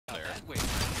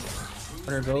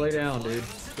Hunter, go lay down, dude.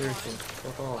 Seriously,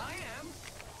 fuck off.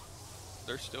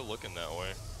 They're still looking that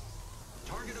way.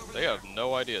 They have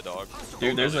no idea, dog.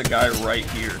 Dude, there's a guy right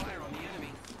here.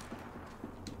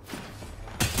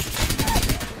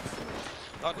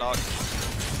 Not knock.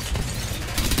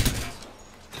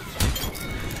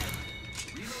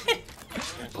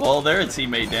 Well, they're a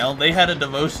teammate down. They had a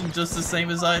devotion just the same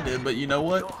as I did, but you know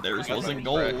what? Theirs wasn't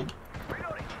gold.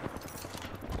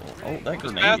 Oh, that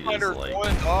grenade is Pathfinder like...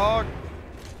 one, dog.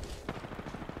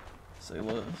 Say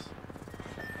less.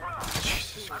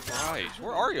 Jesus Christ,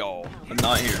 where are y'all? I'm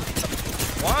not here.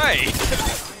 Why?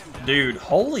 Dude,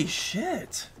 holy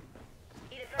shit.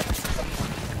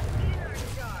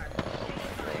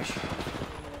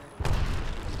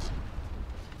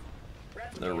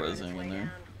 They're rezzing in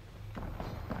there.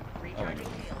 Oh, no.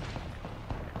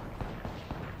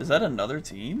 Is that another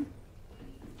team?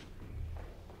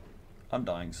 I'm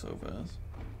dying so fast.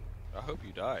 I hope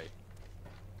you die.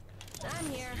 I'm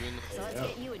here, so let's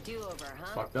get you a do-over,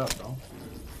 huh? Fucked up, bro.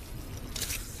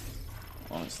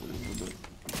 Honestly, a little bit.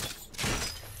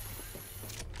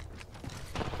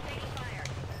 Taking fire.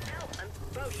 Help, I'm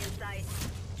Bodhi in sight.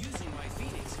 Using my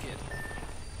Phoenix kit.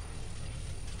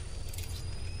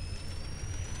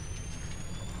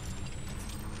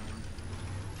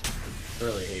 I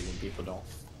really hate when people don't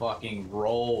fucking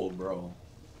roll, bro.